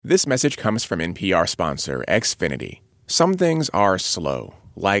This message comes from NPR sponsor Xfinity. Some things are slow,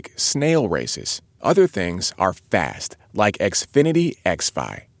 like snail races. Other things are fast, like Xfinity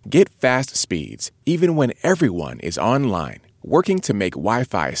XFi. Get fast speeds, even when everyone is online, working to make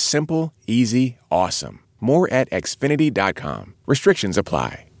Wi-Fi simple, easy, awesome. More at Xfinity.com. Restrictions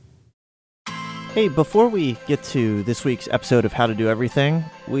apply. Hey, before we get to this week's episode of How to Do Everything,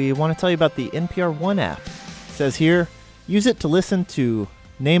 we want to tell you about the NPR One app. It says here, use it to listen to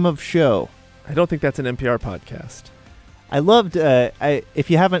Name of Show. I don't think that's an NPR podcast. I loved, if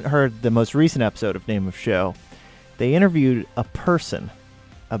you haven't heard the most recent episode of Name of Show, they interviewed a person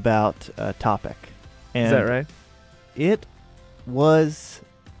about a topic. And is that right? It was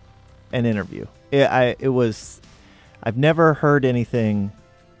an interview. I've never heard anything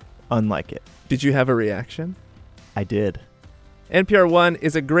unlike it. Did you have a reaction? I did. NPR One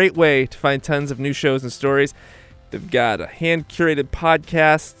is a great way to find tons of new shows and stories. They've got hand-curated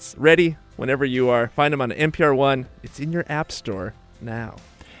podcasts ready whenever you are. Find them on NPR One. It's in your app store now.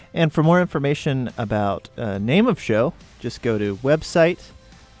 And for more information about Name of Show, just go to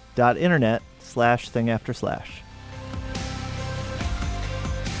website.internet/thingafter/.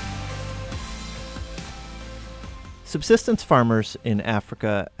 Subsistence farmers in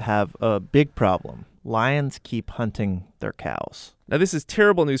Africa have a big problem. Lions keep hunting their cows. Now, this is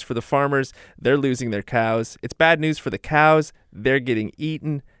terrible news for the farmers. They're losing their cows. It's bad news for the cows. They're getting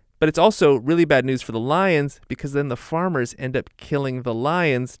eaten. But it's also really bad news for the lions because then the farmers end up killing the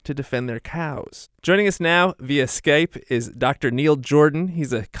lions to defend their cows. Joining us now via Skype is Dr. Neil Jordan.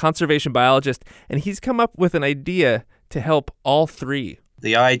 He's a conservation biologist, and he's come up with an idea to help all three.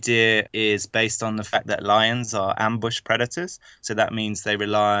 The idea is based on the fact that lions are ambush predators. So that means they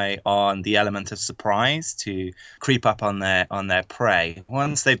rely on the element of surprise to creep up on their prey.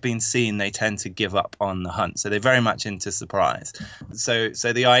 Once they've been seen, they tend to give up on the hunt. So they're very much into surprise. So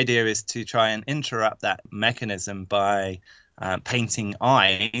the idea is to try and interrupt that mechanism by painting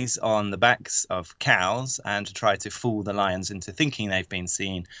eyes on the backs of cows and to try to fool the lions into thinking they've been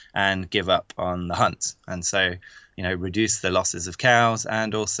seen and give up on the hunt. And so, reduce the losses of cows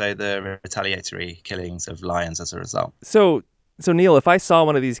and also the retaliatory killings of lions as a result. So Neil, if I saw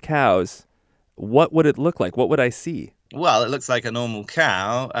one of these cows, what would it look like? What would I see? Well, it looks like a normal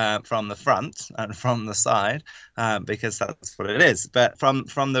cow from the front and from the side because that's what it is. But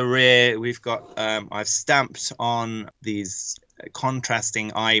from the rear, we've got I've stamped on these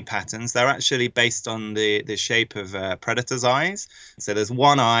contrasting eye patterns. They're actually based on the shape of predator's eyes. So there's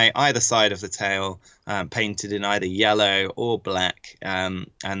one eye either side of the tail painted in either yellow or black, and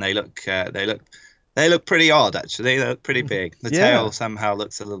they look pretty odd, actually. They look pretty big. The tail somehow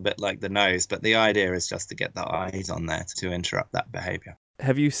looks a little bit like the nose, but the idea is just to get the eyes on there to interrupt that behavior.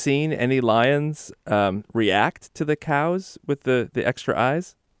 Have you seen any lions react to the cows with the extra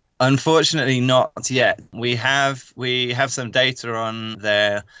eyes? Unfortunately, not yet. We have some data on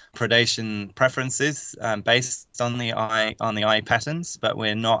their predation preferences based on the eye patterns, but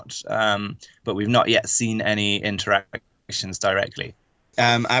we've not yet seen any interactions directly.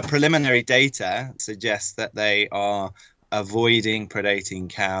 Our preliminary data suggests that they are avoiding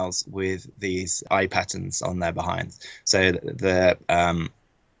predating cows with these eye patterns on their behinds. So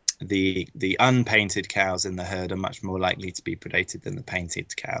the unpainted cows in the herd are much more likely to be predated than the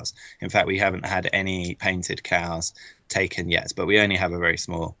painted cows. In fact, we haven't had any painted cows taken yet, but we only have a very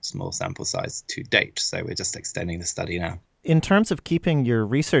small sample size to date. So we're just extending the study now. In terms of keeping your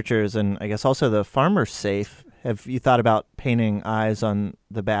researchers and I guess also the farmers safe, have you thought about painting eyes on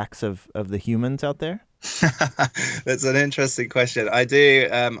the backs of the humans out there? That's an interesting question. I do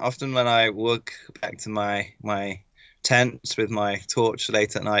often when I walk back to my tent with my torch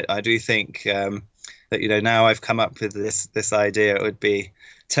late at night, I do think that now I've come up with this idea. It would be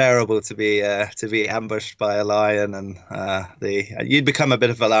terrible to be ambushed by a lion, and you'd become a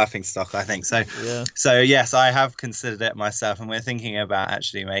bit of a laughingstock, I think. So yes, I have considered it myself, and we're thinking about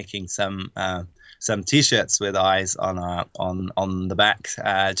actually making some T-shirts with eyes on the back,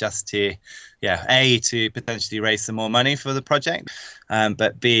 just to to potentially raise some more money for the project,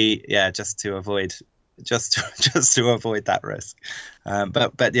 but B just to avoid that risk.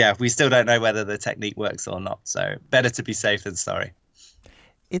 But we still don't know whether the technique works or not. So better to be safe than sorry.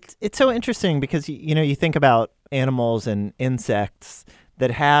 It's so interesting because you think about animals and insects that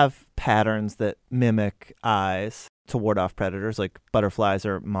have patterns that mimic eyes to ward off predators, like butterflies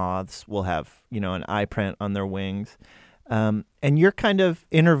or moths will have an eye print on their wings, and you're kind of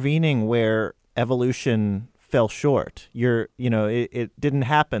intervening where evolution fell short. It didn't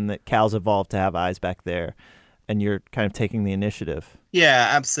happen that cows evolved to have eyes back there, and you're kind of taking the initiative. Yeah,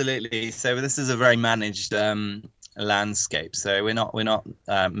 absolutely. So this is a very managed landscape. So we're not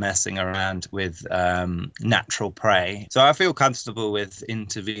messing around with natural prey. So I feel comfortable with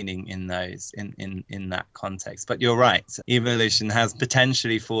intervening in those in that context. But you're right, evolution has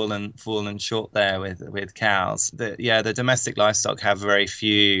potentially fallen short there with cows. The domestic livestock have very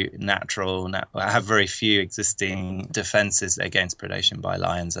few very few existing defenses against predation by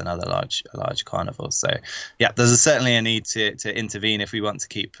lions and other large carnivores. So yeah, there's certainly a need to intervene if we want to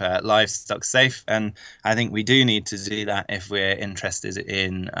keep livestock safe, and I think we do need to do that if we're interested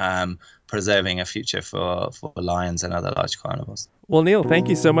in preserving a future for lions and other large carnivores. Well, Neil, thank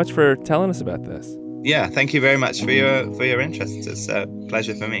you so much for telling us about this. Yeah, thank you very much for your interest. It's a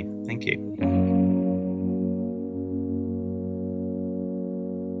pleasure for me. Thank you.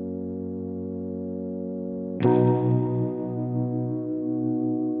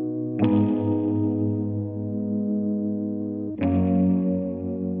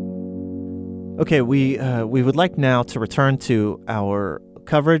 Okay, we would like now to return to our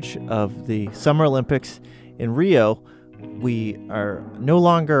coverage of the Summer Olympics in Rio. We are no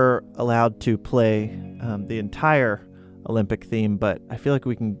longer allowed to play the entire Olympic theme, but I feel like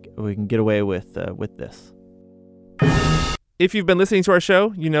we can get away with this. If you've been listening to our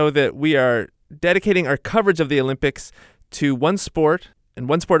show, you know that we are dedicating our coverage of the Olympics to one sport and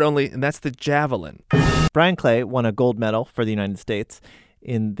one sport only, and that's the javelin. Brian Clay won a gold medal for the United States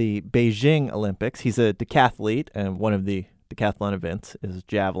in the Beijing Olympics. He's a decathlete, and one of the decathlon events is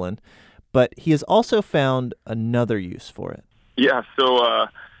javelin. But he has also found another use for it. Yeah, so,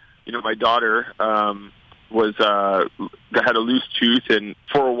 my daughter had a loose tooth, and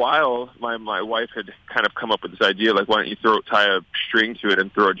for a while, my wife had kind of come up with this idea, like, why don't you tie a string to it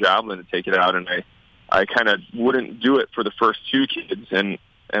and throw a javelin and take it out? And I kind of wouldn't do it for the first two kids, and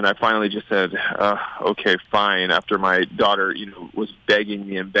I finally just said, okay, fine, after my daughter, was begging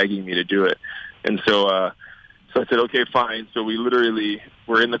me to do it. And so I said, okay, fine. So we literally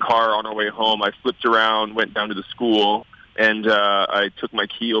were in the car on our way home. I flipped around, went down to the school, and I took my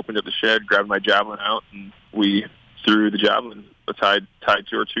key, opened up the shed, grabbed my javelin out, and we threw the javelin tied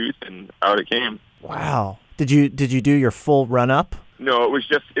to her tooth, and out it came. Wow. Did you do your full run-up? No, it was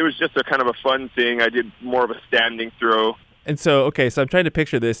just a kind of a fun thing. I did more of a standing throw. And so I'm trying to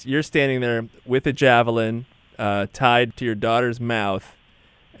picture this. You're standing there with a javelin tied to your daughter's mouth.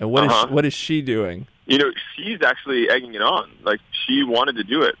 And what is she doing? She's actually egging it on. Like, she wanted to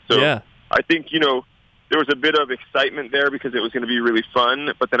do it. So yeah. I think, there was a bit of excitement there because it was going to be really fun.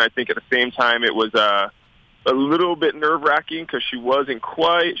 But then I think at the same time it was a little bit nerve-wracking because she wasn't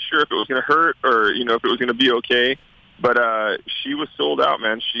quite sure if it was going to hurt or, if it was going to be okay. But she was sold out,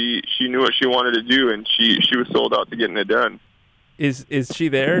 man. She knew what she wanted to do, and she was sold out to getting it done. Is she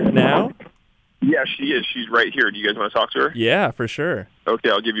there now? Yeah, she is. She's right here. Do you guys want to talk to her? Yeah, for sure. Okay,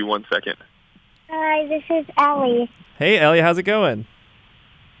 I'll give you 1 second. Hi, this is Ellie. Hey, Ellie, how's it going?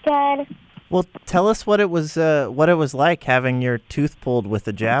 Good. Well, tell us what it was like having your tooth pulled with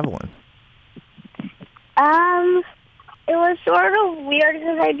a javelin. It was sort of weird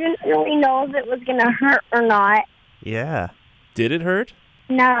because I didn't really know if it was going to hurt or not. Yeah. Did it hurt?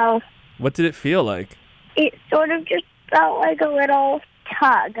 No. What did it feel like? It sort of just felt like a little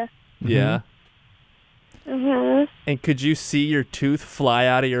tug. Yeah. Mhm. And could you see your tooth fly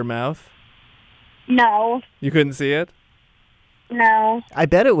out of your mouth? No. You couldn't see it? No. I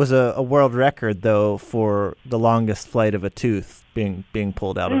bet it was a world record, though, for the longest flight of a tooth being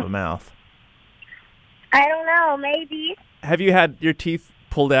pulled out of a mouth. I don't know. Maybe. Have you had your teeth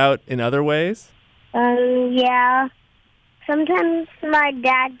pulled out in other ways? Yeah. Sometimes my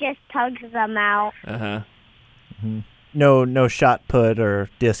dad just tugs them out. Uh-huh. Mm-hmm. No shot put or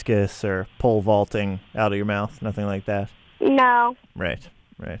discus or pole vaulting out of your mouth, nothing like that? No. Right.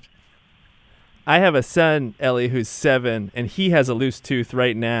 I have a son, Ellie, who's 7, and he has a loose tooth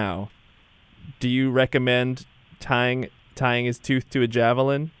right now. Do you recommend tying his tooth to a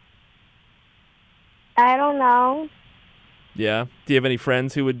javelin? I don't know. Yeah? Do you have any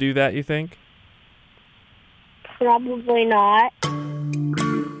friends who would do that, you think? Probably not.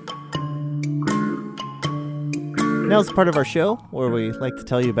 Now's the part of our show where we like to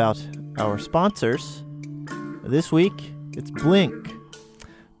tell you about our sponsors. This week, it's Blink.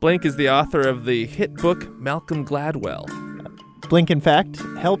 Blink is the author of the hit book Malcolm Gladwell. Blink, in fact,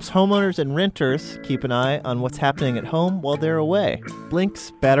 helps homeowners and renters keep an eye on what's happening at home while they're away.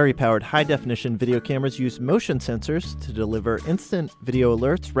 Blink's battery-powered high-definition video cameras use motion sensors to deliver instant video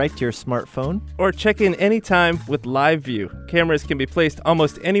alerts right to your smartphone. Or check in anytime with Live View. Cameras can be placed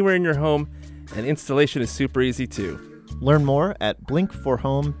almost anywhere in your home, and installation is super easy too. Learn more at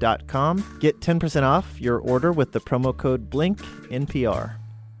blinkforhome.com. Get 10% off your order with the promo code BLINKNPR.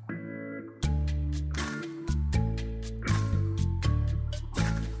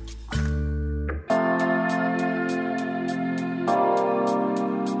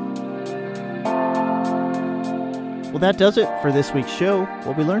 that does it for this week's show.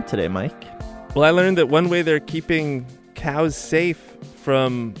 What we learned today, Mike? Well, I learned that one way they're keeping cows safe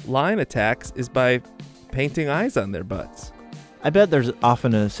from lion attacks is by painting eyes on their butts. I bet there's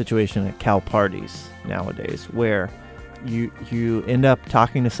often a situation at cow parties nowadays where you end up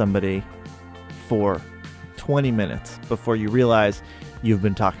talking to somebody for 20 minutes before you realize you've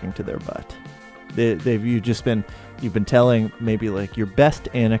been talking to their butt. You've been telling maybe like your best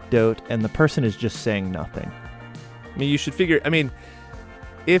anecdote, and the person is just saying nothing. I mean, you should figure,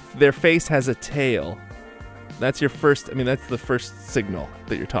 if their face has a tail, that's the first signal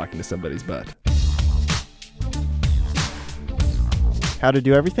that you're talking to somebody's butt. How to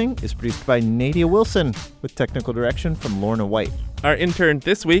Do Everything is produced by Nadia Wilson with technical direction from Lorna White. Our intern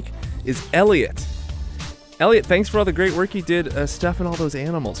this week is Elliot. Elliot, thanks for all the great work you did stuffing all those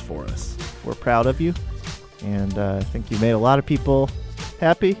animals for us. We're proud of you, and I think you made a lot of people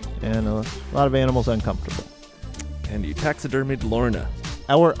happy and a lot of animals uncomfortable. And you taxidermied Lorna.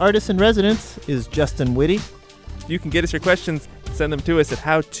 Our artist in residence is Justin Whitty. You can get us your questions, send them to us at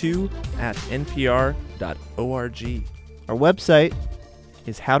howto@npr.org. Our website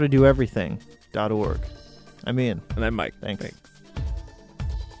is howtodoeverything.org. I'm Ian. And I'm Mike. Thanks.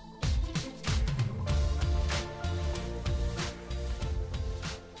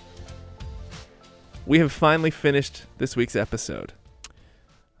 We have finally finished this week's episode.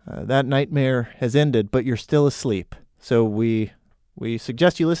 That nightmare has ended, but you're still asleep. So we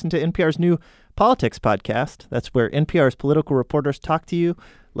suggest you listen to NPR's new politics podcast. That's where NPR's political reporters talk to you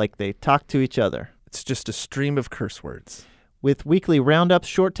like they talk to each other. It's just a stream of curse words. With weekly roundups,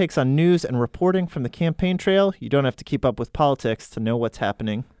 short takes on news, and reporting from the campaign trail, you don't have to keep up with politics to know what's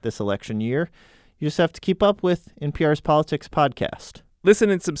happening this election year. You just have to keep up with NPR's politics podcast.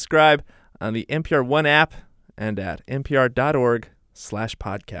 Listen and subscribe on the NPR One app and at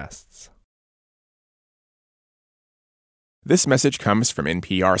npr.org/podcasts. This message comes from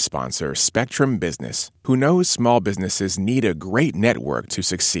NPR sponsor Spectrum Business, who knows small businesses need a great network to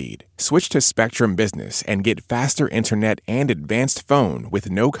succeed. Switch to Spectrum Business and get faster internet and advanced phone with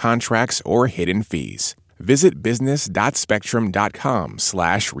no contracts or hidden fees. Visit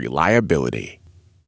business.spectrum.com/reliability.